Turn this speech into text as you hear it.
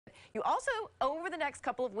You also, over the next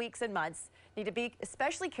couple of weeks and months, need to be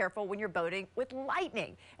especially careful when you're boating with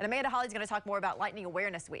lightning. And Amanda Holly's going to talk more about Lightning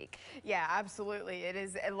Awareness Week. Yeah, absolutely. It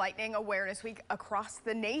is a Lightning Awareness Week across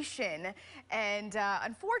the nation. And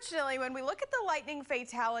unfortunately, when we look at the lightning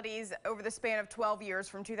fatalities over the span of 12 years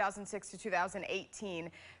from 2006 to 2018,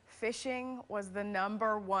 fishing was the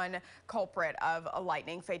 #1 culprit of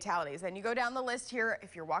lightning fatalities. And you go down the list here,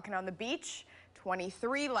 if you're walking on the beach,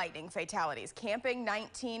 23 lightning fatalities, camping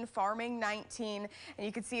 19, farming 19, and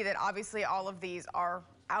you can see that obviously all of these are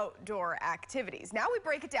outdoor activities. Now we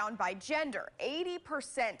break it down by gender.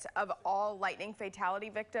 80% of all lightning fatality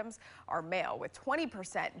victims are male, with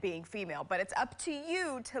 20% being female. But it's up to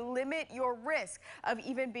you to limit your risk of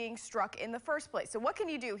even being struck in the first place. So what can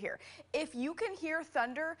you do here? If you can hear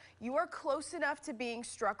thunder, you are close enough to being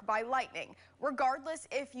struck by lightning. Regardless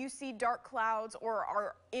if you see dark clouds or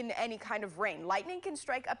are in any kind of rain, lightning can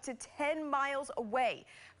strike up to 10 miles away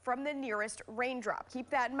from the nearest raindrop. Keep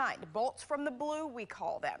that in mind. Bolts from the blue, we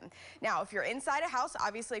call them. Now, if you're inside a house,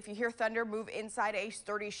 obviously if you hear thunder, move inside a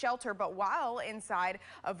sturdy shelter, but while inside,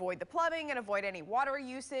 avoid the plumbing and avoid any water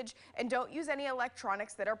usage, and don't use any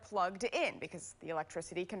electronics that are plugged in because the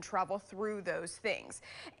electricity can travel through those things.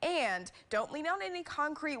 And don't lean on any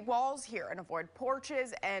concrete walls here, and avoid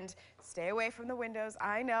porches, and stay away from the windows.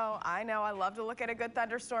 I know, I love to look at a good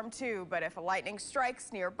thunderstorm too, but if a lightning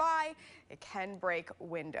strikes nearby, it can break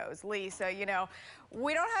windows. Lisa, you know,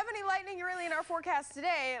 we don't have any lightning really in our forecast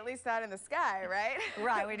today, at least not in the sky, right?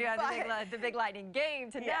 Right, we do have the big lightning game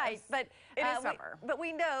tonight. Yes, but it is summer. But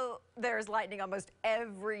we know there's lightning almost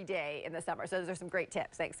every day in the summer, so those are some great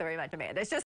tips. Thanks so very much, Amanda. It's just